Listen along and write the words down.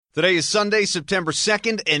Today is Sunday, September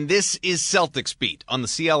 2nd, and this is Celtics Beat on the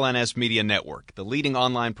CLNS Media Network, the leading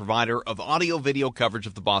online provider of audio-video coverage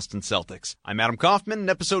of the Boston Celtics. I'm Adam Kaufman, and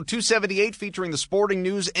episode 278 featuring the Sporting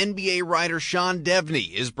News NBA writer Sean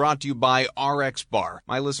Deveney is brought to you by RX Bar.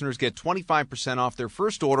 My listeners get 25% off their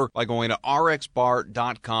first order by going to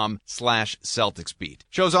rxbar.com/CelticsBeat.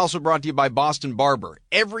 Show's also brought to you by Boston Barber.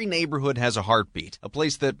 Every neighborhood has a heartbeat, a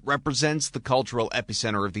place that represents the cultural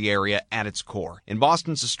epicenter of the area at its core. In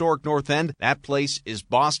Boston's historic North End, that place is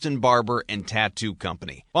Boston Barber and Tattoo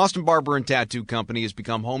Company. Boston Barber and Tattoo Company has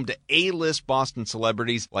become home to A-list Boston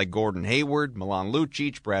celebrities like Gordon Hayward, Milan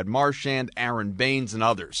Lucic, Brad Marchand, Aaron Baines, and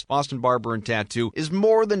others. Boston Barber and Tattoo is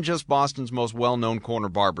more than just Boston's most well-known corner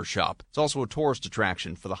barber shop. It's also a tourist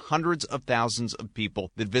attraction for the hundreds of thousands of people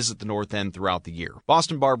that visit the North End throughout the year.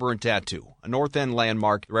 Boston Barber and Tattoo, a North End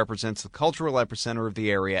landmark that represents the cultural epicenter of the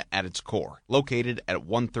area at its core, located at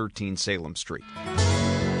 113 Salem Street.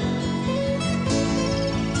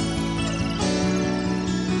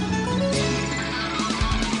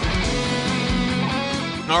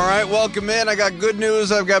 All right, welcome in. I got good news,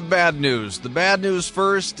 I've got bad news. The bad news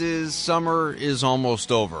first is summer is almost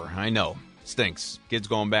over. I know, stinks. Kids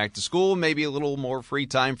going back to school, maybe a little more free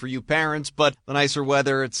time for you parents, but the nicer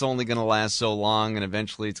weather, it's only going to last so long, and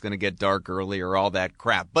eventually it's going to get dark earlier, all that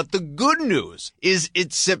crap. But the good news is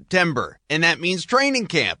it's September, and that means training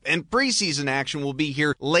camp, and preseason action will be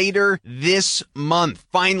here later this month.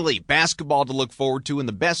 Finally, basketball to look forward to, and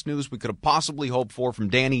the best news we could have possibly hoped for from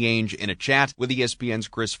Danny Ainge in a chat with ESPN's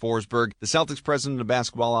Chris Forsberg. The Celtics president of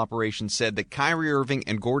basketball operations said that Kyrie Irving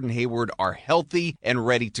and Gordon Hayward are healthy and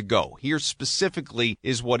ready to go. Here specifically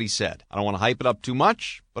is what he said. I don't want to hype it up too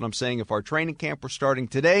much, but I'm saying if our training camp were starting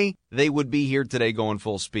today, they would be here today going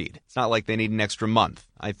full speed. It's not like they need an extra month.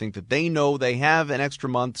 I think that they know they have an extra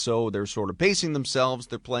month, so they're sort of pacing themselves.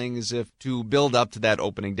 They're playing as if to build up to that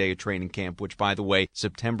opening day of training camp, which, by the way,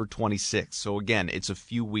 September 26th. So again, it's a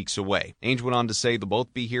few weeks away. Ainge went on to say they'll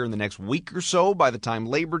both be here in the next week or so by the time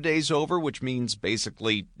Labor Day's over, which means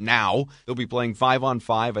basically now. They'll be playing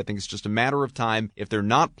 5-on-5. I think it's just a matter of time if they're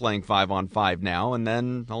not playing 5-on-5 now, and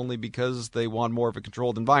then only because they want more of a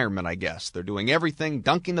controlled environment, I guess. They're doing everything,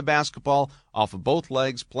 dunking the basketball off of both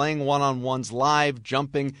legs, playing one-on-ones live,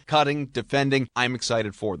 jumping, cutting, defending. I'm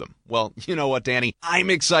excited for them. Well, you know what, Danny? I'm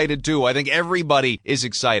excited too. I think everybody is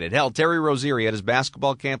excited. Hell, Terry Rozier at his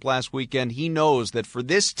basketball camp last weekend, he knows that for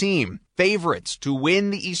this team, favorites to win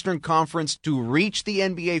the Eastern Conference, to reach the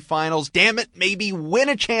NBA Finals, damn it, maybe win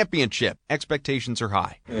a championship, expectations are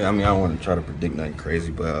high. Yeah, I don't want to try to predict nothing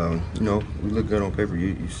crazy, but, we look good on paper.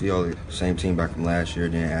 You see all the same team back from last year,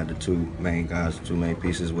 then add the two main guys, two main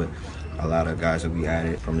pieces with a lot of guys that we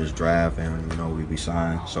added from this draft and, we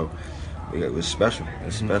signed. So it was special.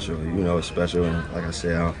 It's special. It's special. And like I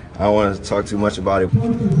said, I don't want to talk too much about it.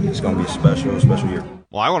 It's going to be a special year.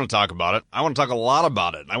 Well, I want to talk about it. I want to talk a lot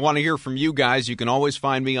about it. I want to hear from you guys. You can always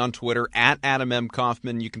find me on Twitter at Adam M.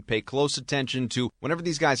 Kaufman. You can pay close attention to whenever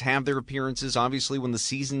these guys have their appearances. Obviously, when the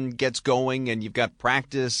season gets going and you've got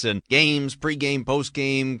practice and games, pregame,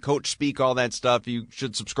 postgame, coach speak, all that stuff, you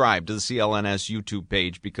should subscribe to the CLNS YouTube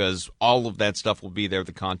page because all of that stuff will be there.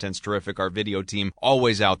 The content's terrific. Our video team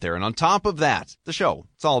always out there. And on top of that, the show.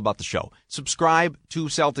 It's all about the show. Subscribe to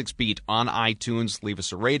Celtics Beat on iTunes. Leave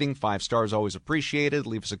us a rating. 5 stars always appreciated.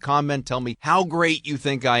 Leave us a comment. Tell me how great you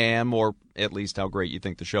think I am, or at least how great you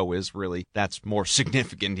think the show is. Really, that's more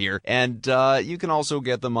significant here. And you can also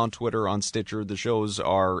get them on Twitter, on Stitcher. The shows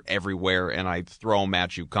are everywhere, and I throw them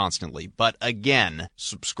at you constantly. But again,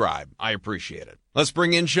 subscribe. I appreciate it. Let's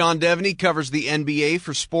bring in Sean Deveney, covers the NBA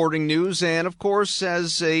for Sporting News, and of course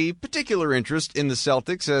has a particular interest in the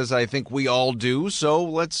Celtics, as I think we all do. So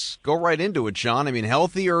let's go right into it, Sean.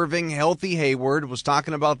 Healthy Irving, healthy Hayward, was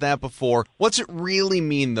talking about that before. What's it really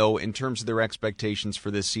mean, though, in terms of their expectations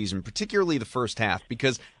for this season, particularly the first half?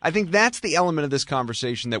 Because I think that's the element of this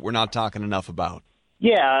conversation that we're not talking enough about.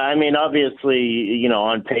 Yeah, obviously,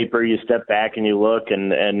 on paper you step back and you look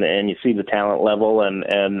and you see the talent level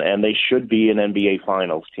and they should be an NBA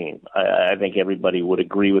Finals team. I think everybody would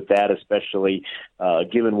agree with that, especially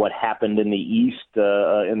given what happened in the East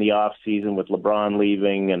in the off season with LeBron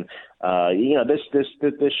leaving and this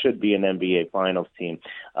should be an NBA Finals team.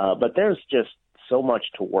 But there's just so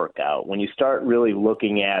much to work out when you start really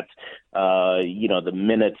looking at the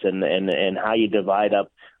minutes and how you divide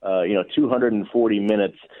up 240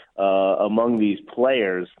 minutes among these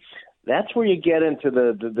players. That's where you get into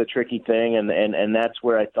the tricky thing, and that's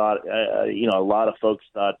where I thought a lot of folks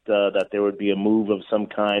thought that there would be a move of some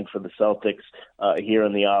kind for the Celtics here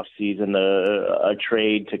in the off season, a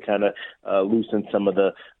trade to kind of loosen some of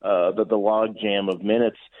the log jam of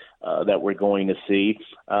minutes. that we're going to see.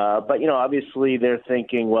 But obviously they're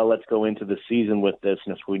thinking, well, let's go into the season with this,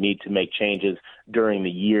 and if we need to make changes during the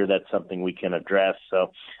year, that's something we can address.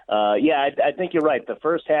 So, I think you're right. The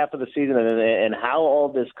first half of the season and how all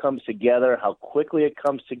this comes together, how quickly it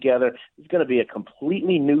comes together, it's going to be a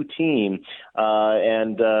completely new team,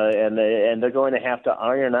 and they're going to have to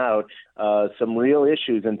iron out some real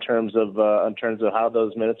issues in terms of how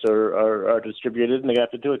those minutes are distributed, and they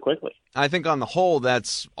have to do it quickly. I think on the whole,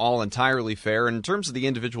 that's all entirely fair. In terms of the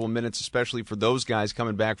individual minutes, especially for those guys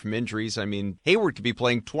coming back from injuries, I mean, Hayward could be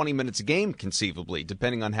playing 20 minutes a game conceivably,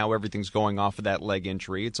 depending on how everything's going off of that leg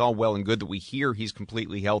injury. It's all well and good that we hear he's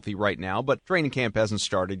completely healthy right now, but training camp hasn't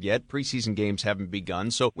started yet. Preseason games haven't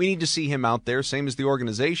begun, so we need to see him out there, same as the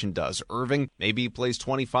organization does. Irving, maybe he plays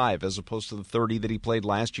 25 as opposed to the 30 that he played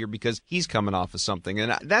last year because he's coming off of something.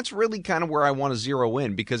 And that's really kind of where I want to zero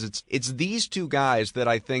in, because it's these two guys that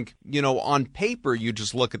I think, on paper you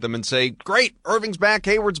just look at them and say, great, Irving's back,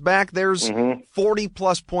 Hayward's back, there's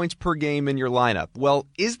 40-plus points per game in your lineup. Well,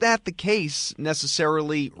 is that the case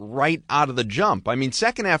necessarily right out of the jump? I mean,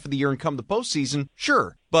 second half of the year and come the postseason,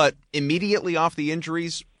 sure, but immediately off the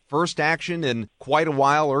injuries, first action in quite a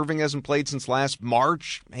while. Irving hasn't played since last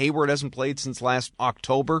March. Hayward hasn't played since last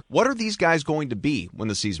October. What are these guys going to be when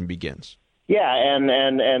the season begins? Yeah, and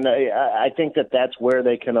I think that's where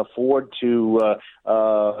they can afford to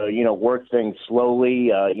work things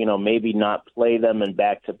slowly. Maybe not play them in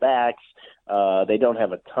back-to-backs. They don't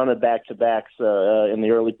have a ton of back-to-backs in the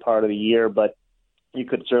early part of the year, but you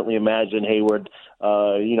could certainly imagine Hayward,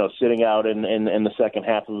 sitting out in the second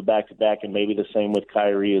half of a back-to-back, and maybe the same with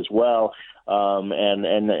Kyrie as well.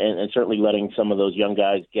 And certainly letting some of those young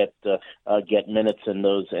guys get minutes in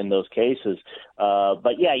those cases.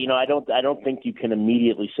 But yeah, I don't think you can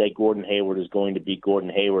immediately say Gordon Hayward is going to be Gordon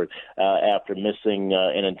Hayward after missing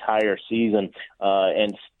an entire season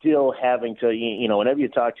and still having to, whenever you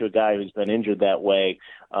talk to a guy who's been injured that way,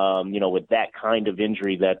 with that kind of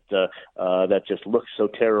injury that just looks so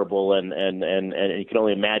terrible, and you can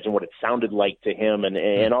only imagine what it sounded like to him,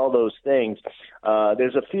 and all those things.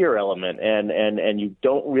 There's a fear element, and you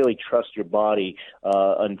don't really trust your body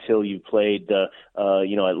until you've played,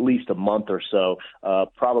 at least a month or so,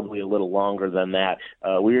 probably a little longer than that.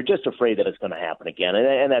 We're just afraid that it's going to happen again,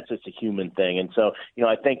 and that's just a human thing. And so,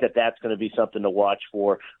 I think that's going to be something to watch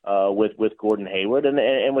for with Gordon Hayward,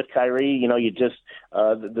 and with Kyrie. You just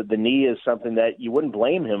the knee is something that you wouldn't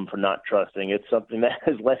blame him for not trusting. It's something that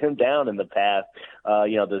has let him down in the past.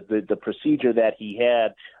 The procedure that he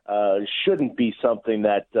had shouldn't be something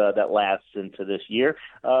that lasts into this year.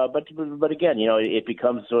 But again, it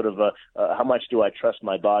becomes sort of a how much do I trust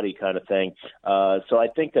my body kind of thing. So I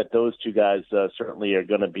think that those two guys certainly are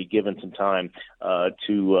going to be given some time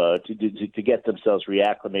to get themselves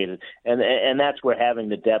reacclimated, and that's where having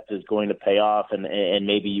the depth is going to pay off, and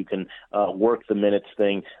maybe you can work the minutes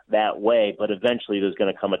thing that way. But eventually, there's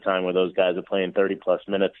going to come a time where those guys are playing 30-plus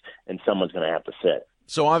minutes, and someone's going to have to sit.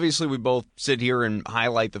 So obviously we both sit here and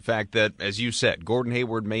highlight the fact that, as you said, Gordon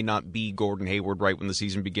Hayward may not be Gordon Hayward right when the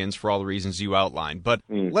season begins for all the reasons you outlined. But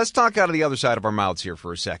let's talk out of the other side of our mouths here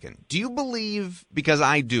for a second. Do you believe, because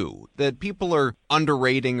I do, that people are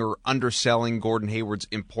underrating or underselling Gordon Hayward's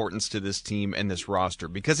importance to this team and this roster?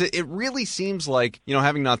 Because it really seems like,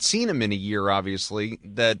 having not seen him in a year, obviously,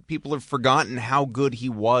 that people have forgotten how good he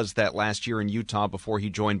was that last year in Utah before he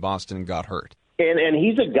joined Boston and got hurt. And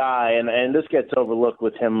he's a guy, and this gets overlooked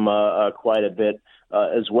with him quite a bit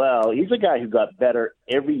as well. He's a guy who got better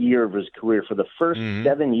every year of his career. For the first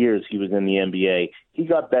 7 years he was in the NBA, he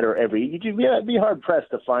got better every year. You'd be hard-pressed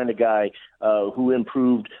to find a guy who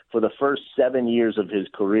improved for the first 7 years of his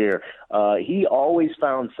career. He always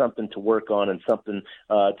found something to work on and something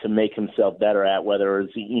to make himself better at, whether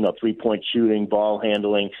it's, three-point shooting, ball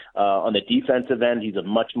handling. On the defensive end, he's a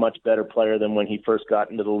much, much better player than when he first got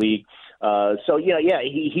into the league.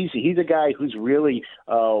 He's a guy who's really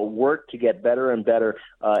worked to get better and better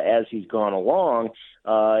as he's gone along.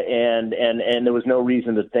 And there was no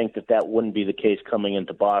reason to think that wouldn't be the case coming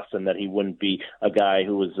into Boston, that he wouldn't be a guy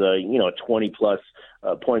who was, a 20-plus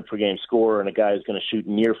point per game scorer and a guy who's going to shoot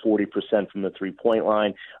near 40% from the 3-point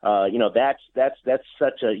line. That's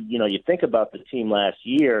such a, you think about the team last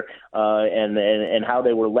year and how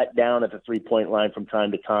they were let down at the 3-point line from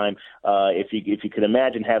time to time. If you could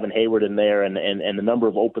imagine having Hayward in there and the number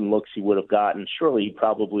of open looks he would have gotten, surely he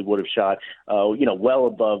probably would have shot, well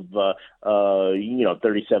above,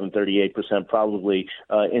 37, 38%, probably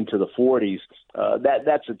into the 40s.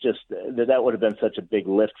 That would have been such a big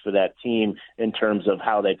lift for that team in terms of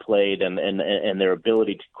how they played and their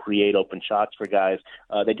ability to create open shots for guys.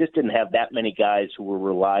 They just didn't have that many guys who were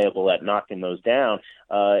reliable at knocking those down.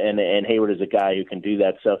 And Hayward is a guy who can do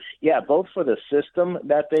that. So, yeah, both for the system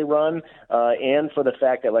that they run and for the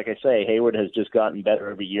fact that, like I say, Hayward has just gotten better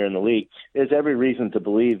every year in the league. There's every reason to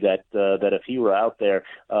believe that if he were out there,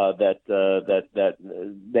 that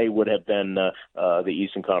they would have been the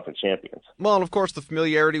Eastern Conference champions. Well, and of course, the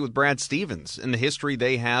familiarity with Brad Stevens and the history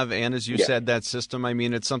they have, and as you said, that system. I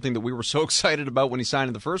mean, it's something that we were so excited about when he signed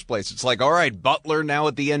in the first place. It's like, all right, Butler now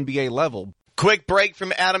at the NBA level. Quick break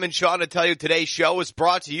from Adam and Sean to tell you today's show is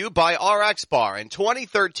brought to you by RX Bar. In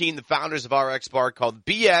 2013, the founders of RX Bar called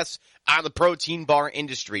BS on the protein bar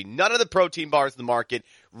industry. None of the protein bars in the market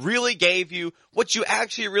really gave you what you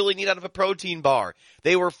actually really need out of a protein bar.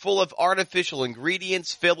 They were full of artificial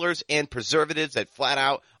ingredients, fillers, and preservatives that flat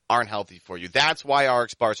out aren't healthy for you. That's why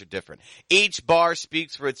RX bars are different. Each bar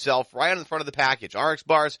speaks for itself right on the front of the package. RX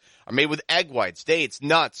bars are made with egg whites, dates,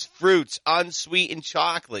 nuts, fruits, unsweetened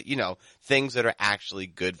chocolate, things that are actually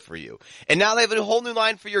good for you. And now they have a whole new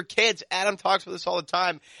line for your kids. Adam talks about this all the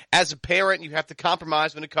time. As a parent, you have to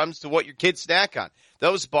compromise when it comes to what your kids snack on.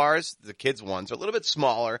 Those bars, the kids' ones, are a little bit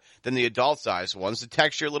smaller than the adult-sized ones. The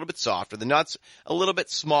texture a little bit softer. The nuts a little bit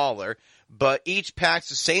smaller. But each packs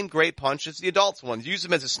the same great punch as the adults ones. Use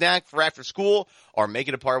them as a snack for after school or make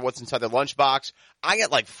it a part of what's inside their lunchbox. I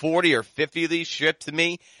get like 40 or 50 of these shipped to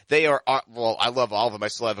me. They are, well, I love all of them. I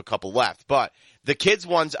still have a couple left. But the kids'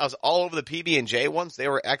 ones, I was all over the PB&J ones. They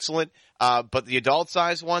were excellent. But the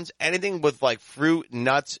adult-sized ones, anything with like fruit,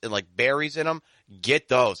 nuts, and like berries in them, get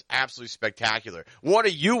those. Absolutely spectacular. What are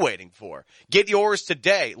you waiting for? Get yours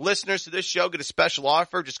today. Listeners to this show get a special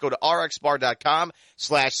offer. Just go to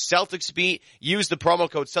rxbar.com/CelticsBeat. Use the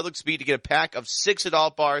promo code CelticsBeat to get a pack of 6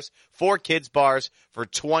 adult bars, 4 kids bars for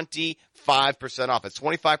 25% off. It's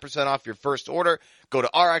 25% off your first order. Go to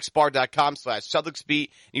rxbar.com/CelticsBeat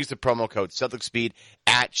and use the promo code CelticsBeat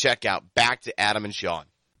at checkout. Back to Adam and Sean.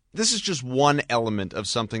 This is just one element of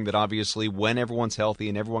something that obviously when everyone's healthy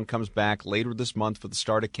and everyone comes back later this month for the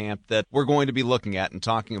start of camp that we're going to be looking at and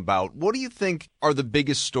talking about. What do you think are the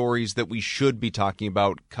biggest stories that we should be talking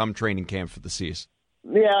about come training camp for the C's?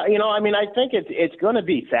 Yeah, I think it's going to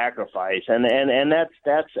be sacrifice, and that's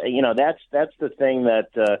the thing that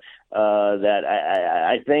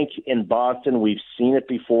I think in Boston we've seen it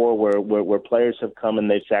before where players have come and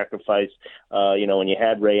they've sacrificed. When you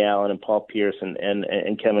had Ray Allen and Paul Pierce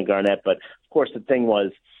and Kevin Garnett, but of course the thing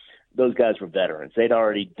was, those guys were veterans. They'd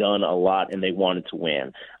already done a lot, and they wanted to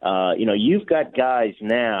win. You've got guys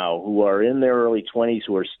now who are in their early 20s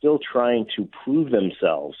who are still trying to prove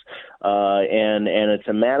themselves, and it's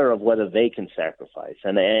a matter of whether they can sacrifice.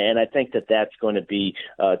 And I think that's going to be,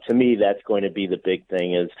 to me, that's going to be the big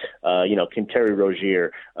thing is, can Terry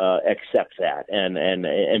Rozier accept that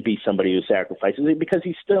and be somebody who sacrifices it, because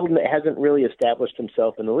he still hasn't really established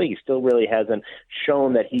himself in the league. He still really hasn't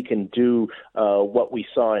shown that he can do what we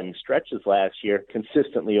saw in stretches last year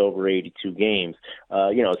consistently over 82 games.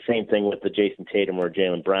 Same thing with the Jason Tatum or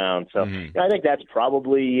Jaylen Brown. So I think that's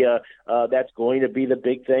probably that's going to be the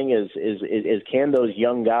big thing is can those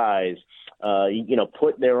young guys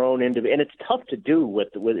put their own and it's tough to do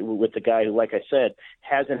with the guy who, like I said,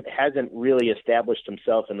 hasn't really established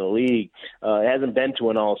himself in the league, hasn't been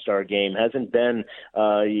to an All-Star game, hasn't been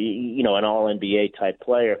an All-NBA type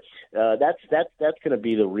player. That's going to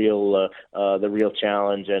be the real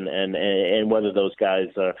challenge, and whether those guys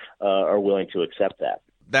are willing to accept that.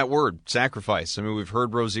 That word, sacrifice. I mean, we've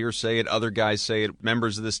heard Rozier say it. Other guys say it.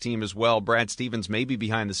 Members of this team as well. Brad Stevens may be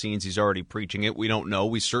behind the scenes. He's already preaching it. We don't know.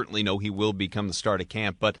 We certainly know he will become the start of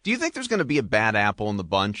camp. But do you think there's going to be a bad apple in the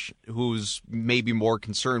bunch who's maybe more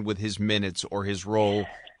concerned with his minutes or his role,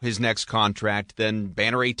 his next contract, than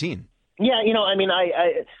Banner 18? Yeah,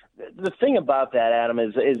 the thing about that, Adam,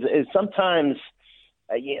 is sometimes –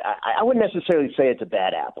 I wouldn't necessarily say it's a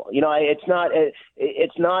bad apple. It's not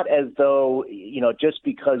as though, just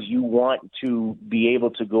because you want to be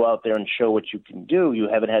able to go out there and show what you can do, you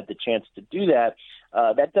haven't had the chance to do that.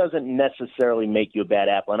 That doesn't necessarily make you a bad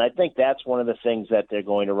apple. And I think that's one of the things that they're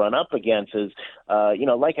going to run up against is,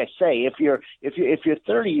 like I say, if you're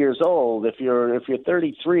 30 years old, if you're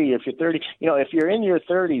 33, if you're 30, if you're in your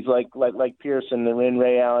 30s, like Pearson and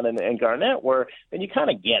Ray Allen and Garnett were, then you kind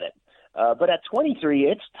of get it. But at 23,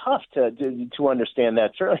 it's tough to understand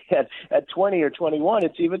that. Certainly at 20 or 21,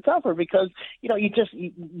 it's even tougher because you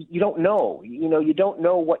don't know. You don't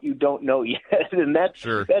know what you don't know yet, and that's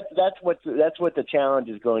what the challenge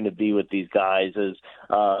is going to be with these guys. Is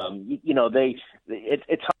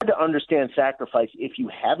it's hard to understand sacrifice if you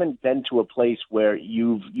haven't been to a place where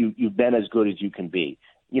you've been as good as you can be.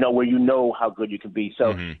 where you know how good you can be.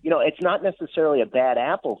 So, it's not necessarily a bad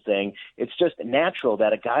apple thing. It's just natural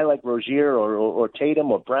that a guy like Rozier or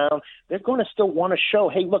Tatum or Brown, they're going to still want to show,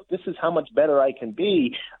 hey, look, this is how much better I can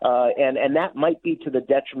be, and that might be to the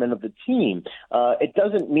detriment of the team. It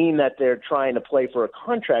doesn't mean that they're trying to play for a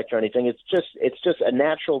contract or anything. It's just a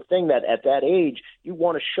natural thing that at that age you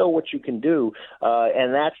want to show what you can do,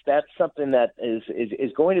 and that's something that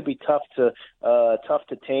is going to be tough to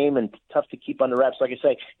tame and tough to keep under wraps. Like I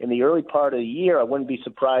say, in the early part of the year, I wouldn't be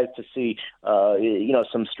surprised to see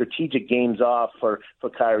some strategic games off for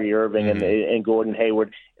Kyrie Irving and Gordon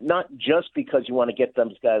Hayward. Not just because you want to get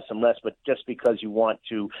those guys some rest, but just because you want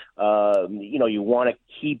to, you want to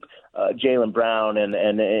keep Jaylen Brown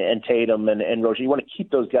and Tatum and Rozier. You want to keep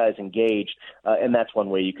those guys engaged, and that's one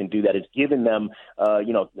way you can do that is giving them,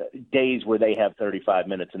 days where they have 35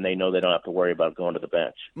 minutes and they know they don't have to worry about going to the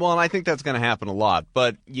bench. Well, and I think that's going to happen a lot,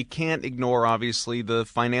 but you can't ignore, obviously, the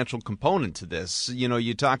financial component to this.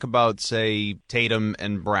 You talk about, say, Tatum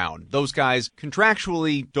and Brown. Those guys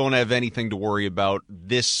contractually don't have anything to worry about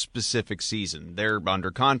this specific season. They're under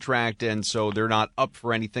contract, and so they're not up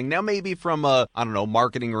for anything. Now, maybe from a,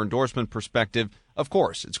 marketing or endorsement perspective, of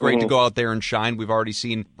course, it's great to go out there and shine. We've already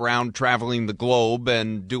seen Brown traveling the globe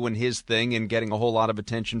and doing his thing and getting a whole lot of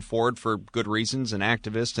attention for it for good reasons, and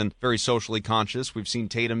activist and very socially conscious. We've seen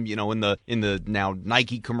Tatum, in the now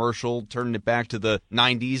Nike commercial, turning it back to the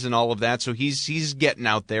 90s and all of that. So he's getting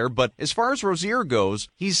out there. But as far as Rozier goes,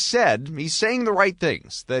 he's saying the right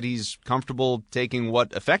things, that he's comfortable taking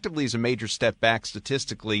what effectively is a major step back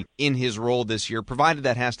statistically in his role this year, provided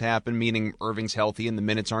that has to happen, meaning Irving's healthy and the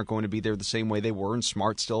minutes aren't going to be there the same way they were, and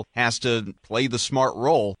Smart still has to play the Smart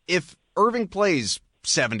role. If Irving plays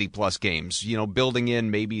 70-plus games, building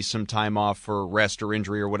in maybe some time off for rest or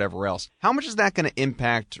injury or whatever else, how much is that going to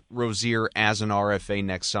impact Rozier as an RFA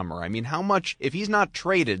next summer? I mean, how much, if he's not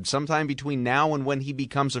traded sometime between now and when he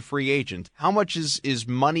becomes a free agent, how much is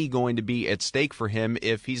money going to be at stake for him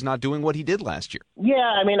if he's not doing what he did last year? Yeah,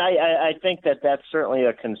 I mean, I think that's certainly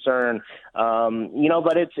a concern,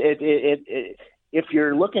 but if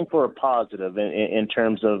you're looking for a positive in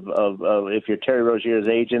terms of if you're Terry Rozier's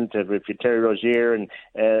agent, if you're Terry Rozier,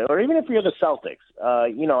 or even if you're the Celtics,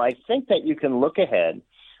 I think that you can look ahead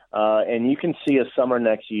and you can see a summer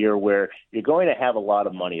next year where you're going to have a lot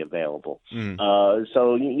of money available.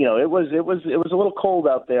 So it was a little cold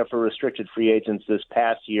out there for restricted free agents this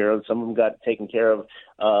past year. Some of them got taken care of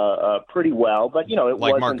pretty well, but it like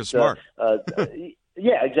wasn't Marcus Smart.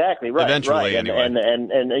 Yeah, exactly. Right. Eventually, right. anyway.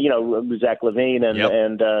 And Zach LaVine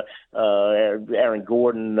and Aaron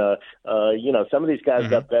Gordon. Some of these guys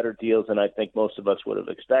got better deals than I think most of us would have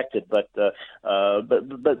expected. But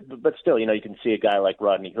still, you can see a guy like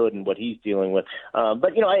Rodney Hood and what he's dealing with.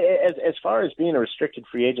 As far as being a restricted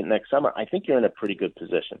free agent next summer, I think you're in a pretty good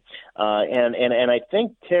position. And I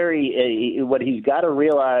think Terry, what he's got to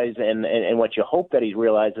realize, and what you hope that he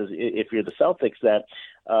realizes, if you're the Celtics, that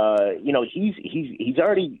he's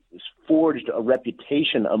already forged a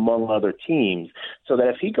reputation among other teams, so that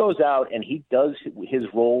if he goes out and he does his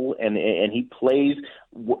role and he plays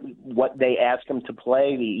what they ask him to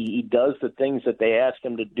play, he does the things that they ask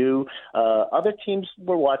him to do. Other teams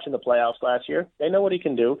were watching the playoffs last year; they know what he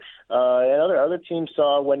can do. And other teams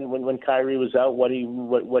saw when Kyrie was out what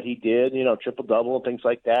he did, triple double and things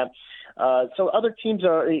like that. So other teams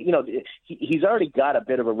are, he's already got a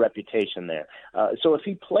bit of a reputation there. So if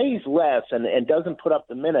he plays less and doesn't put up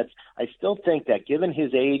the minutes, I still think that given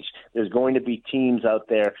his age, there's going to be teams out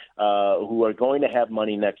there who are going to have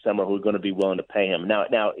money next summer who are going to be willing to pay him.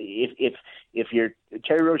 Now, if you're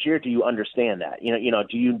Terry Rozier, do you understand that?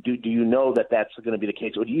 Do you know that that's going to be the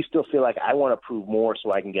case, or do you still feel like I want to prove more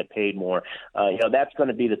so I can get paid more? That's going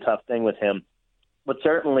to be the tough thing with him. But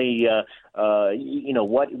certainly,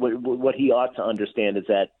 what he ought to understand is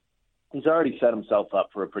that he's already set himself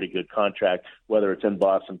up for a pretty good contract. Whether it's in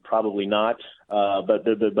Boston, probably not. But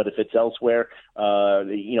if it's elsewhere,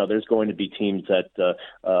 there's going to be teams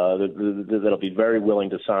that'll be very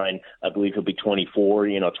willing to sign. I believe he'll be 24.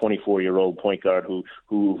 24-year-old point guard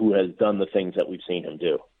who has done the things that we've seen him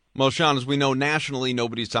do. Well, Sean, as we know, nationally,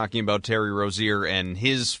 nobody's talking about Terry Rozier and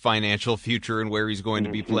his financial future and where he's going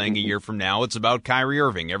to be playing a year from now. It's about Kyrie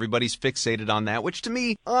Irving. Everybody's fixated on that, which to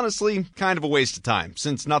me, honestly, kind of a waste of time,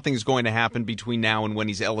 since nothing's going to happen between now and when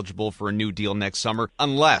he's eligible for a new deal next summer,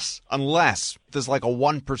 unless there's like a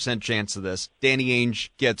 1% chance of this. Danny Ainge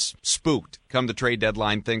gets spooked come the trade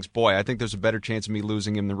deadline, thinks, boy, I think there's a better chance of me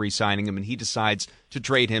losing him than re-signing him, and he decides to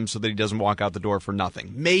trade him so that he doesn't walk out the door for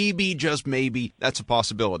nothing. Maybe, just maybe, that's a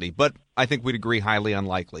possibility, but I think we'd agree highly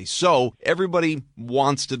unlikely. So everybody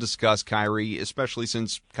wants to discuss Kyrie, especially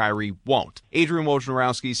since Kyrie won't. Adrian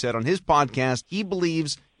Wojnarowski said on his podcast he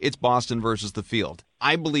believes it's Boston versus the field.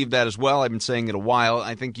 I believe that as well. I've been saying it a while.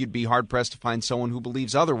 I think you'd be hard-pressed to find someone who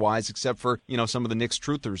believes otherwise, except for, some of the Knicks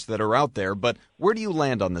truthers that are out there. But where do you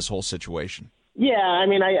land on this whole situation? Yeah, I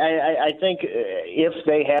mean, I think if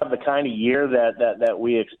they have the kind of year that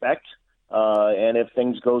we expect, and if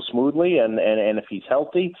things go smoothly and if he's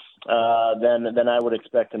healthy, then I would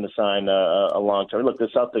expect him to sign a long-term. Look, the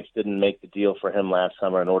Celtics didn't make the deal for him last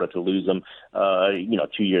summer in order to lose him,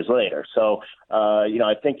 2 years later. So,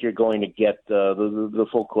 I think you're going to get the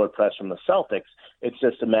full court press from the Celtics. It's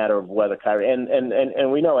just a matter of whether Kyrie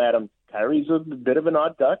and we know, Adam, Kyrie's a bit of an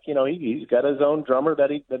odd duck. He's got his own drummer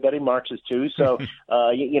that he marches to. So,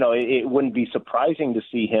 it wouldn't be surprising to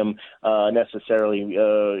see him necessarily,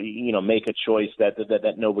 make a choice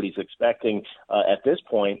that nobody's expecting at this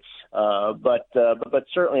point. But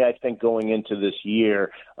certainly, I think going into this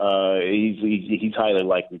year, he's highly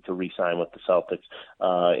likely to re-sign with the Celtics.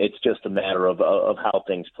 It's just a matter of how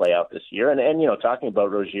things play out this year. And talking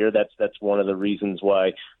about Rozier, that's one of the reasons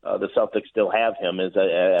why the Celtics still have him. Is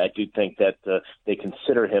I do think that they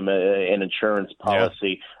consider him an insurance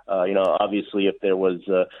policy. Yeah. Obviously, if there was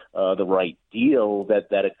the right deal that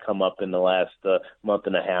had come up in the last month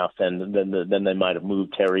and a half, then they might have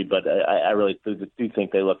moved Terry. But I really do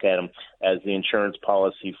think they look at him as the insurance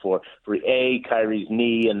policy for A, Kyrie's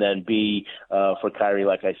knee, and then B, for Kyrie,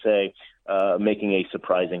 like I say, making a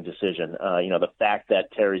surprising decision. The fact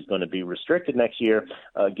that Terry's going to be restricted next year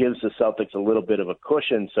gives the Celtics a little bit of a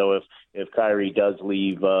cushion. So if Kyrie does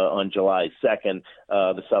leave on July 2nd,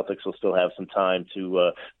 the Celtics will still have some time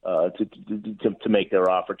to make their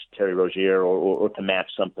offer to Terry Rozier or to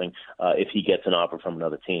match something if he gets an offer from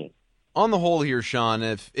another team. On the whole here, Sean,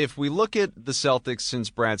 if we look at the Celtics since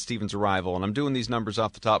Brad Stevens' arrival, and I'm doing these numbers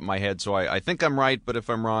off the top of my head, so I think I'm right, but if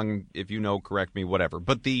I'm wrong, if you know, correct me, whatever.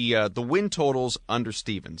 But the win totals under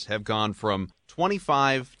Stevens have gone from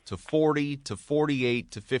 25 to 40 to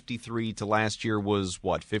 48 to 53 to last year was,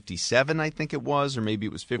 57, I think it was, or maybe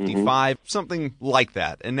it was 55, something like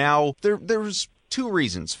that. And now there's two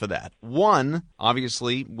reasons for that. One,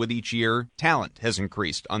 obviously, with each year, talent has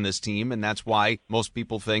increased on this team, and that's why most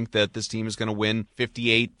people think that this team is going to win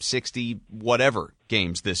 58, 60, whatever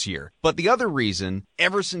games this year. But the other reason,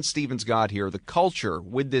 ever since Stevens got here, the culture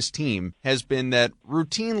with this team has been that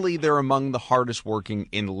routinely they're among the hardest working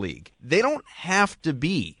in the league. They don't have to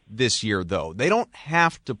be this year, though. They don't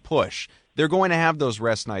have to push. They're going to have those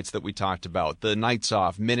rest nights that we talked about, the nights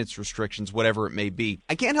off, minutes restrictions, whatever it may be.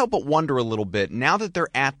 I can't help but wonder a little bit, now that they're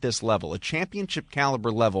at this level, a championship caliber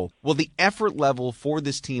level, will the effort level for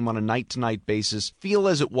this team on a night-to-night basis feel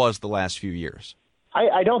as it was the last few years?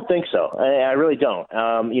 I don't think so. I really don't.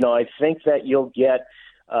 I think that you'll get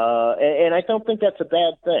and I don't think that's a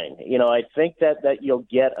bad thing. I think that you'll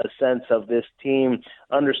get a sense of this team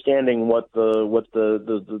understanding what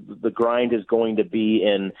the grind is going to be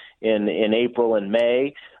in April and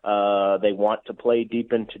May. They want to play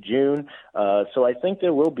deep into June. So I think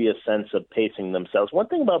there will be a sense of pacing themselves. One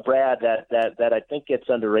thing about Brad that I think gets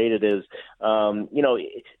underrated is,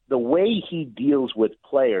 the way he deals with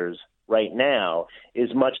players right now is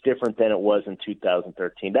much different than it was in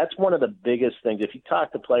 2013. That's one of the biggest things. If you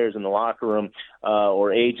talk to players in the locker room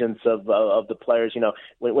or agents of the players,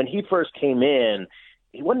 when he first came in,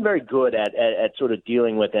 he wasn't very good at sort of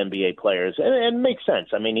dealing with NBA players, and it makes sense.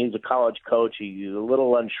 I mean, he's a college coach. He's a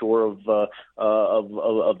little unsure of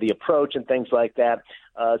the approach and things like that.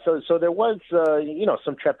 So there was,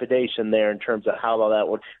 some trepidation there in terms of how all that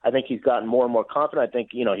would. I think he's gotten more and more confident. I think,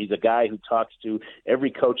 he's a guy who talks to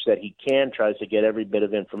every coach that he can, tries to get every bit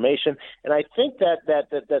of information. And I think that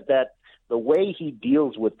the way he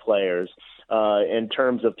deals with players in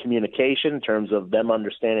terms of communication, in terms of them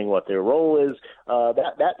understanding what their role is,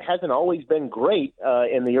 that hasn't always been great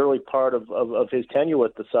in the early part of his tenure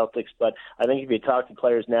with the Celtics. But I think if you talk to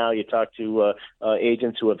players now, you talk to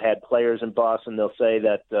agents who have had players in Boston, they'll say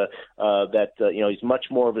that he's much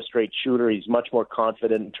more of a straight shooter. He's much more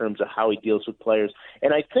confident in terms of how he deals with players,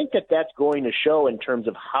 and I think that that's going to show in terms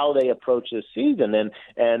of how they approach this season. And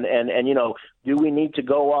do we need to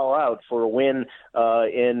go all out for a win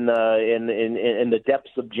in the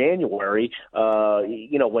depths of January?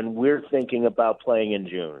 When we're thinking about playing in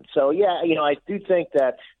June. So I do think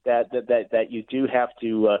that you do have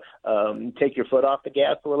to take your foot off the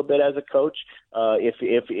gas a little bit as a coach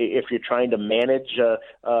if you're trying to manage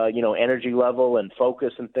energy level and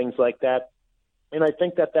focus and things like that. And I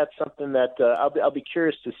think that that's something that I'll be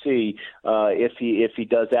curious to see if he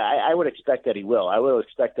does that. I would expect that he will. I will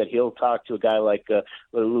expect that he'll talk to a guy like a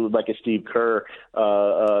Steve Kerr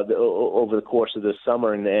over the course of this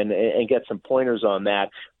summer and get some pointers on that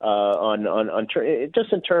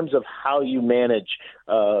just in terms of how you manage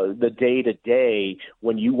the day to day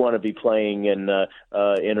when you want to be playing in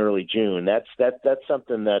early June. That's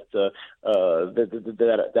something that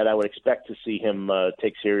I would expect to see him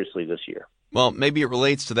take seriously this year. Well, maybe it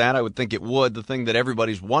relates to that. I would think it would. The thing that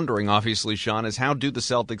everybody's wondering, obviously, Sean, is how do the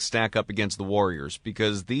Celtics stack up against the Warriors?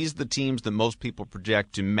 Because these are the teams that most people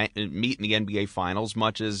project to meet in the NBA Finals,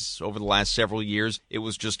 much as over the last several years, it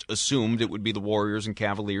was just assumed it would be the Warriors and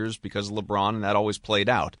Cavaliers because of LeBron, and that always played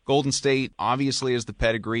out. Golden State obviously has the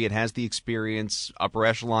pedigree. It has the experience, upper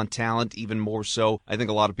echelon talent, even more so, I think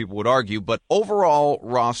a lot of people would argue. But overall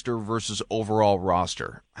roster versus overall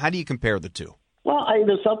roster, how do you compare the two? Well,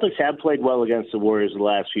 the Celtics have played well against the Warriors the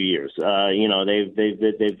last few years.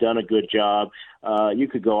 They've done a good job. You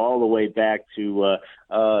could go all the way back to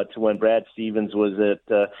when Brad Stevens was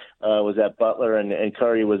at Butler and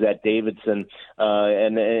Curry was at Davidson,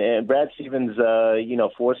 and Brad Stevens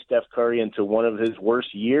forced Steph Curry into one of his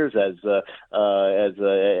worst years as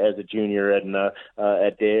a junior and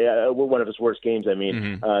one of his worst games.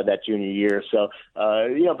 That junior year. So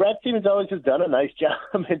Brad Stevens always has done a nice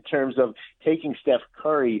job in terms of taking Steph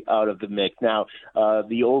Curry out of the mix. Now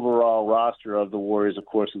the overall roster of the Warriors, of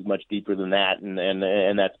course, is much deeper than that,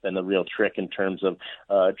 and that's been the real trick in terms of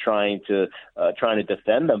trying to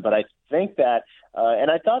defend them. But I think that, and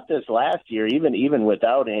I thought this last year, even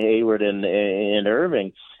without Hayward and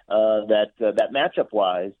Irving, that matchup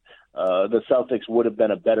wise, the Celtics would have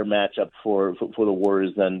been a better matchup for the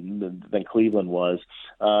Warriors than Cleveland was.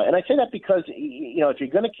 And I say that because, if you're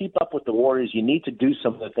going to keep up with the Warriors, you need to do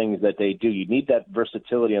some of the things that they do. You need that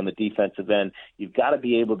versatility on the defensive end. You've got to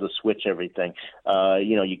be able to switch everything.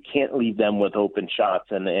 You can't leave them with open shots.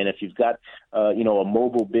 And if you've got, a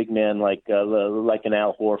mobile big man like an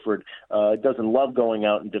Al Horford, doesn't love going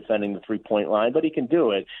out and defending the 3-point line, but he can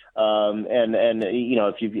do it.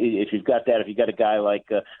 If you've got that, if you've got a guy like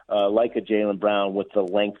a Jaylen Brown with the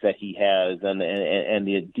length that he has and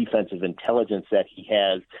the defensive intelligence that he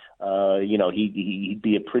has, he'd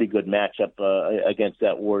be a pretty good matchup against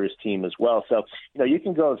that Warriors team as well. So, you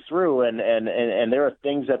can go through and there are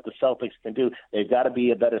things that the Celtics can do. They've got to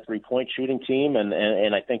be a better 3-point shooting team,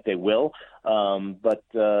 and I think they will. But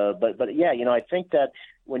I think that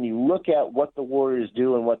when you look at what the Warriors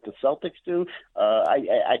do and what the Celtics do,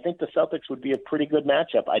 I think the Celtics would be a pretty good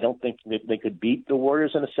matchup. I don't think that they could beat the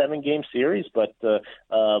Warriors in a 7-game series, but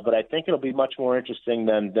I think it'll be much more interesting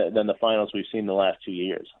than the finals we've seen the last 2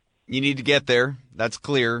 years. You need to get there. That's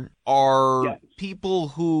clear. People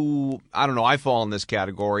who, I don't know, I fall in this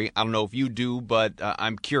category. I don't know if you do, but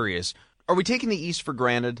I'm curious. Are we taking the East for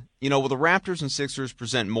granted? Will the Raptors and Sixers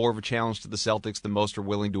present more of a challenge to the Celtics than most are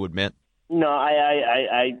willing to admit? No,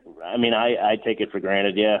 I take it for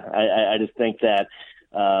granted. Yeah, I just think that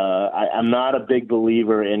I'm not a big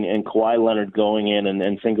believer in Kawhi Leonard going in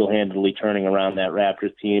and single-handedly turning around that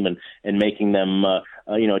Raptors team and making them a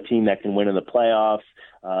team that can win in the playoffs.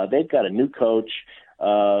 They've got a new coach.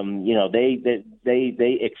 They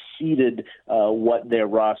exceeded what their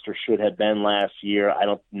roster should have been last year. I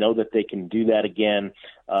don't know that they can do that again.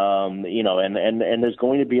 And there's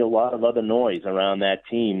going to be a lot of other noise around that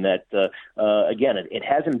team that, again, it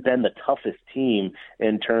hasn't been the toughest team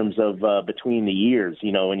in terms of between the years.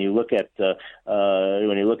 When you look at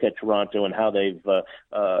Toronto and how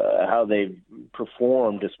they've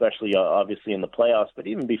performed, especially obviously in the playoffs, but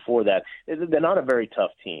even before that, they're not a very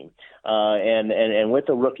tough team. And with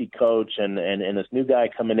a rookie coach and this new guy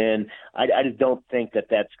coming in, I just don't think that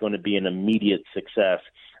that's going to be an immediate success.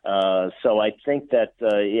 So I think that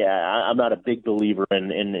I'm not a big believer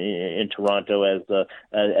in Toronto as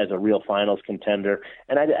a real finals contender,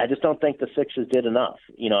 and I just don't think the Sixers did enough.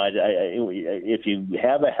 If you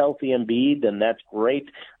have a healthy Embiid, then that's great.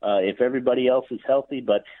 If everybody else is healthy,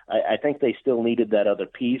 but I think they still needed that other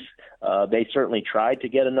piece. They certainly tried to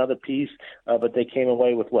get another piece, but they came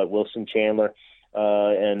away with Wilson Chandler.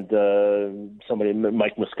 And somebody,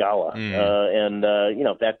 Mike Muscala,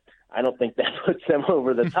 that I don't think that puts them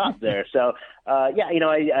over the top there. So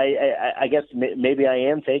I guess maybe I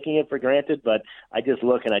am taking it for granted, but I just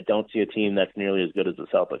look and I don't see a team that's nearly as good as the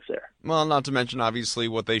Celtics there. Well, not to mention, obviously,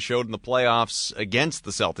 what they showed in the playoffs against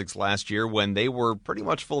the Celtics last year when they were pretty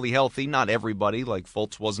much fully healthy. Not everybody, like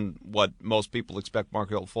Fultz wasn't what most people expect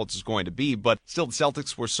Markelle Fultz is going to be, but still the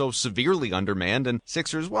Celtics were so severely undermanned, and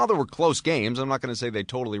Sixers, while there were close games, I'm not going to say they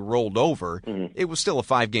totally rolled over, It was still a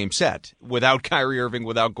 5-game set without Kyrie Irving,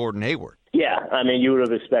 without Gordon Hayward. Yeah, I mean, you would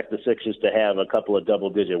have expected the Sixers to have a couple of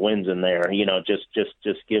double-digit wins in there. Just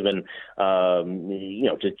given,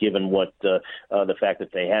 just given what the fact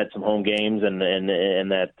that they had some home games and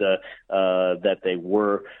that they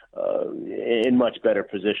were in much better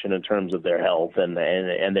position in terms of their health and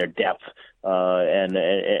their depth.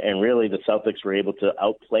 And really the Celtics were able to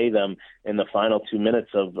outplay them in the final 2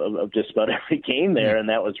 minutes of just about every game there, and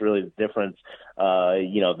that was really the difference.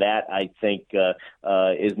 That I think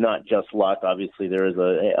is not just luck. Obviously, there is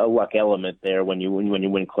a luck element there when you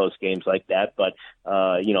win close games like that. But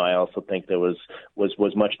I also think there was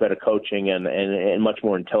much better coaching and much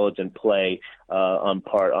more intelligent play on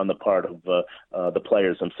the part of the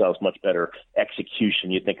players themselves. Much better execution.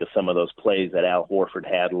 You think of some of those plays that Al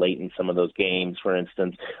Horford had late in some of those games, for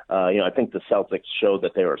instance. I think the Celtics showed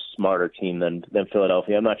that they were a smarter team than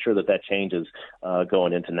Philadelphia. I'm not sure that changes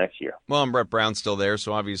going into next year. Well, and Brett Brown's still there,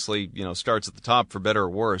 so obviously, starts at the top for better or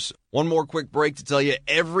worse. One more quick break to tell you,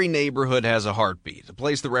 every neighborhood has a heartbeat, a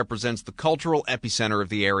place that represents the cultural epicenter of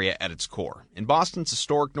the area at its core. In Boston's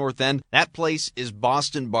historic North End, that place is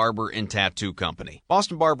Boston Barber and Tattoo Company.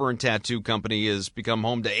 Boston Barber and Tattoo Company has become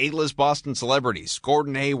home to A-list Boston celebrities,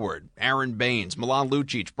 Gordon Hayward, Aaron Baines, Milan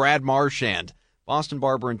Lucic, Brad Marchand. Boston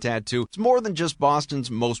Barber and Tattoo, it's more than just Boston's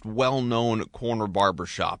most well-known corner barber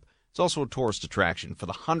shop. It's also a tourist attraction for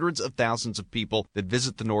the hundreds of thousands of people that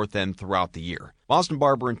visit the North End throughout the year. Boston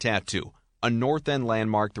Barber and Tattoo, a North End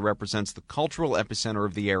landmark that represents the cultural epicenter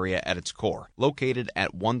of the area at its core, located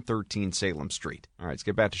at 113 Salem Street. All right, let's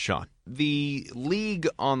get back to Sean. The league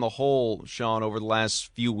on the whole, Sean, over the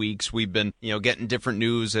last few weeks, we've been, getting different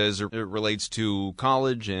news as it relates to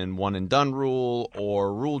college and one and done rule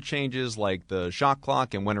or rule changes like the shot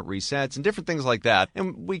clock and when it resets and different things like that.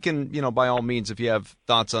 And we can, by all means, if you have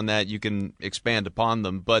thoughts on that, you can expand upon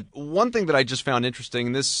them. But one thing that I just found interesting,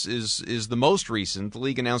 and this is the most recent, the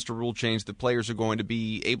league announced a rule change that players are going to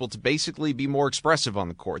be able to basically be more expressive on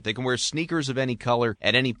the court. They can wear sneakers of any color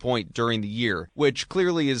at any point during the year, which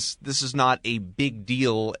clearly this is not a big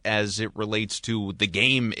deal as it relates to the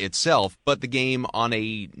game itself, but the game on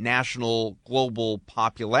a national, global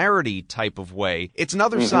popularity type of way. It's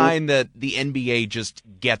another sign that the NBA just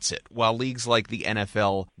gets it, while leagues like the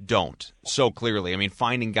NFL don't so clearly. I mean,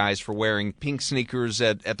 finding guys for wearing pink sneakers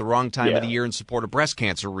at the wrong time of the year in support of breast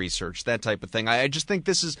cancer research, that type of thing. I just think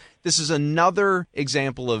this is another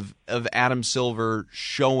example of Adam Silver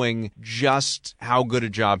showing just how good a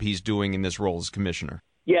job he's doing in this role as commissioner.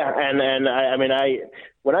 Yeah, and I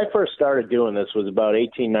when I first started doing this was about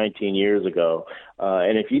 18, 19 years ago.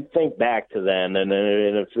 And if you think back to then, and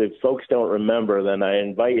if folks don't remember, then I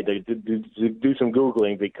invite you to do some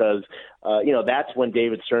Googling because, that's when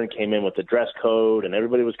David Stern came in with the dress code and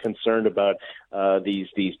everybody was concerned about these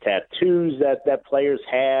tattoos that players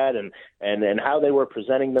had and how they were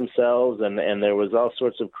presenting themselves. And there was all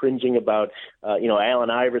sorts of cringing about,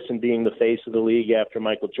 Allen Iverson being the face of the league after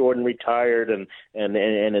Michael Jordan retired. And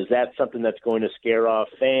is that something that's going to scare off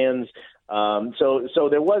fans? So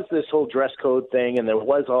there was this whole dress code thing, and there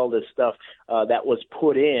was all this stuff that was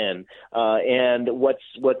put in. And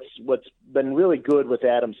what's been really good with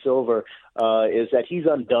Adam Silver is that he's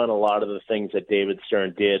undone a lot of the things that David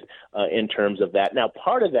Stern did in terms of that. Now,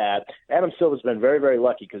 part of that, Adam Silver's been very, very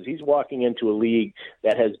lucky because he's walking into a league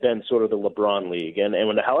that has been sort of the LeBron league. And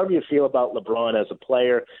however you feel about LeBron as a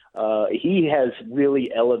player, he has really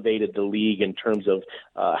elevated the league in terms of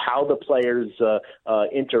how the players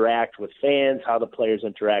interact with fans, how the players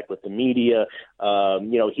interact with the media.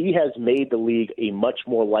 He has made the league a much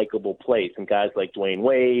more likable place, and guys like Dwayne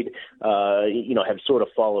Wade, have sort of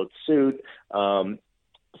followed suit.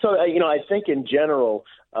 I think in general,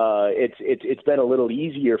 it's been a little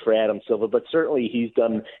easier for Adam Silver, but certainly he's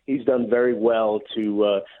done very well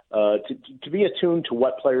to be attuned to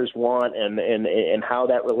what players want and how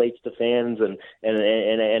that relates to fans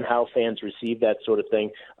and how fans receive that sort of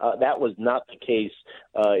thing. That was not the case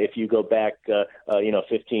if you go back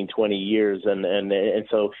 15, 20 years, and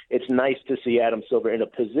so it's nice to see Adam Silver in a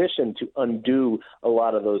position to undo a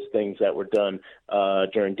lot of those things that were done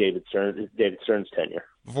during David Stern's tenure.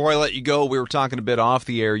 Before I let you go, we were talking a bit off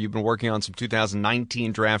the the air, you've been working on some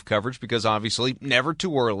 2019 draft coverage because obviously never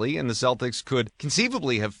too early, and the Celtics could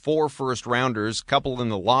conceivably have 4 first-rounders, couple in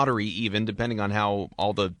the lottery even, depending on how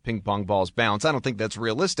all the ping-pong balls bounce. I don't think that's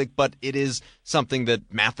realistic, but it is something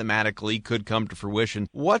that mathematically could come to fruition.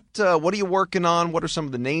 What are you working on? What are some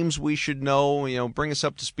of the names we should know? Bring us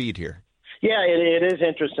up to speed here. Yeah, it is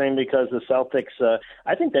interesting because the Celtics,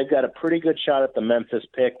 I think they've got a pretty good shot at the Memphis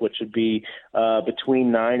pick, which would be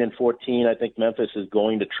between 9 and 14. I think Memphis is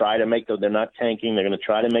going to try to they're not tanking. They're going to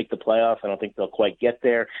try to make the playoffs. I don't think they'll quite get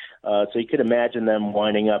there. So you could imagine them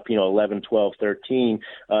winding up, 11, 12, 13,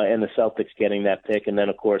 and the Celtics getting that pick. And then,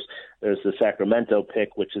 of course, there's the Sacramento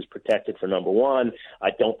pick, which is protected for number 1. I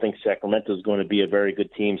don't think Sacramento is going to be a very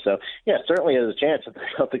good team. So, yeah, certainly there's a chance that the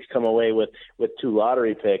Celtics come away with 2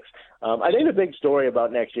 lottery picks. I think the big story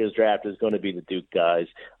about next year's draft is going to be the Duke guys,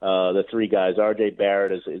 the 3 guys. R.J.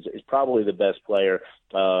 Barrett is probably the best player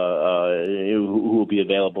who will be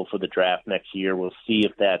available for the draft next year. We'll see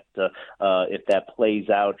if that plays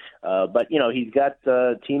out. But he's got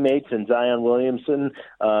teammates in Zion Williamson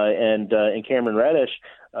and Cameron Reddish,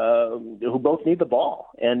 who both need the ball.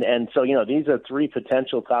 And so, these are 3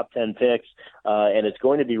 potential top 10 picks, and it's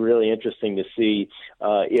going to be really interesting to see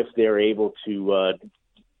if they're able to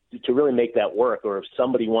really make that work, or if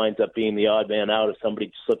somebody winds up being the odd man out, if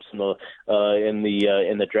somebody slips in the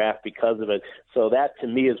draft because of it. So that to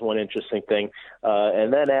me is one interesting thing.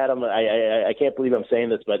 And then Adam, I can't believe I'm saying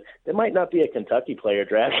this, but there might not be a Kentucky player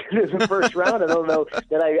drafted in the first round. I don't know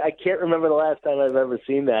that I can't remember the last time I've ever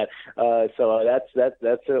seen that. So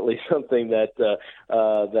that's certainly something that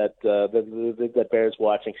bears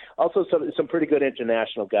watching. Also, some pretty good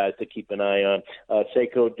international guys to keep an eye on.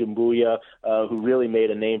 Sekou Doumbouya, who really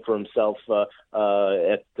made a name for himself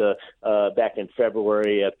back in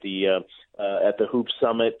February at the Hoop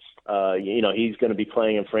Summit. He's going to be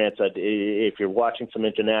playing in France. If you're watching some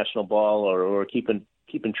international ball or keeping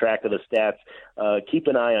track of the stats, keep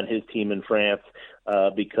an eye on his team in France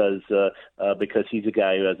because he's a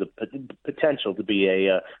guy who has a potential to be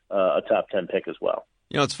a top 10 pick as well.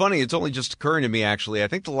 It's funny. It's only just occurring to me, actually. I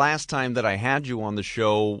think the last time that I had you on the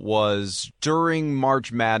show was during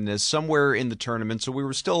March Madness, somewhere in the tournament. So we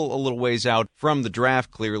were still a little ways out from the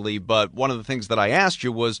draft, clearly. But one of the things that I asked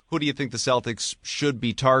you was, who do you think the Celtics should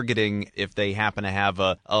be targeting if they happen to have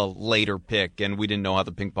a later pick? And we didn't know how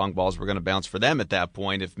the ping pong balls were going to bounce for them at that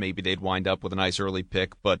point, if maybe they'd wind up with a nice early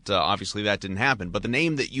pick. But obviously that didn't happen. But the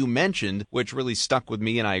name that you mentioned, which really stuck with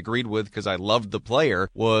me and I agreed with because I loved the player,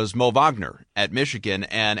 was Mo Wagner at Michigan.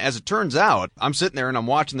 And as it turns out, I'm sitting there and I'm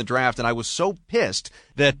watching the draft, and I was so pissed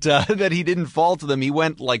that that he didn't fall to them. He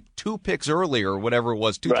went like 2 picks earlier, or whatever it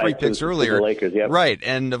was, 3 picks earlier. The Lakers, yep. Right.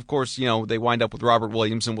 And of course, they wind up with Robert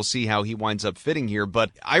Williams, and we'll see how he winds up fitting here. But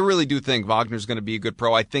I really do think Wagner's going to be a good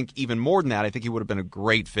pro. I think even more than that, I think he would have been a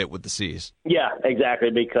great fit with the C's. Yeah, exactly,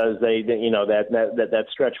 because that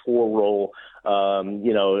stretch 4 role.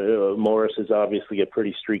 Morris is obviously a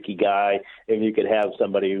pretty streaky guy. If you could have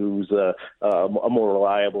somebody who's a more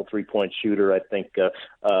reliable 3-point shooter, I think that's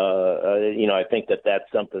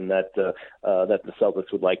something that the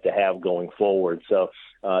Celtics would like to have going forward. So,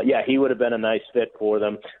 he would have been a nice fit for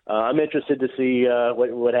them. I'm interested to see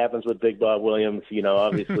what happens with Big Bob Williams.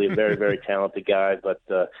 Obviously a very, very talented guy, but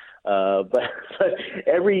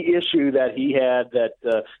every issue that he had that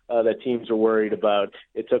teams are worried about,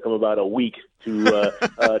 it took him about a week to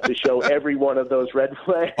show every one of those red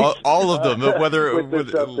flags. All of them, whether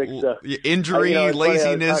injury,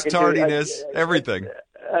 laziness, tardiness, everything.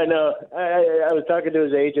 I know. I was talking to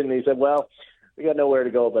his agent, and he said, "Well, we got nowhere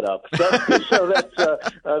to go but up." So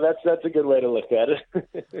that's a good way to look at it.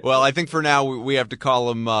 Well, I think for now we have to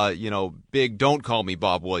call him, Big. Don't call me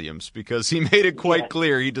Bob Williams, because he made it quite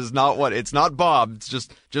clear he does not want. It's not Bob. It's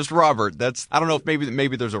just Robert. I don't know if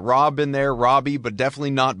maybe there's a Rob in there, Robbie, but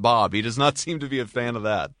definitely not Bob. He does not seem to be a fan of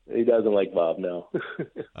that. He doesn't like Bob, no.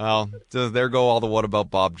 Well, so there go all the what about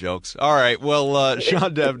Bob jokes. All right. Well,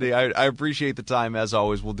 Sean Deveney, I appreciate the time as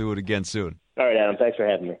always. We'll do it again soon. All right, Adam. Thanks for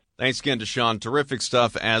having me. Thanks again to Sean. Terrific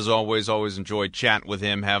stuff, as always. Always enjoyed chatting with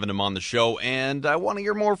him, having him on the show, and I want to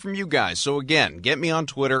hear more from you guys. So, again, get me on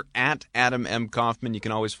Twitter, at Adam M. Kaufman. You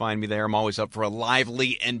can always find me there. I'm always up for a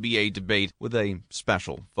lively NBA debate with a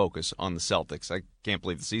special focus on the Celtics. I can't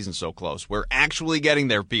believe the season's so close. We're actually getting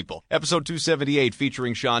there, people. Episode 278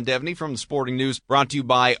 featuring Sean Deveney from the Sporting News, brought to you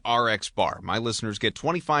by RX Bar. My listeners get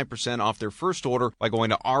 25% off their first order by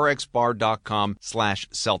going to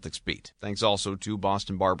rxbar.com/CelticsBeat. Thanks also to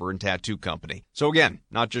Boston Barber and Tattoo Company. So again,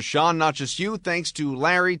 not just Sean, not just you, thanks to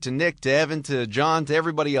Larry, to Nick, to Evan, to John, to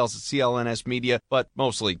everybody else at CLNS Media, but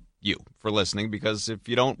mostly you for listening, because if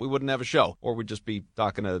you don't, we wouldn't have a show, or we'd just be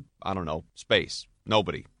talking to, space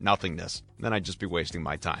Nobody. Nothingness. Then I'd just be wasting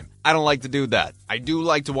my time. I don't like to do that. I do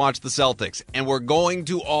like to watch the Celtics, and we're going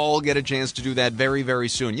to all get a chance to do that very, very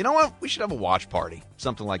soon. You know what? We should have a watch party.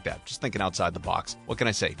 Something like that. Just thinking outside the box. What can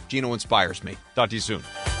I say? Gino inspires me. Talk to you soon.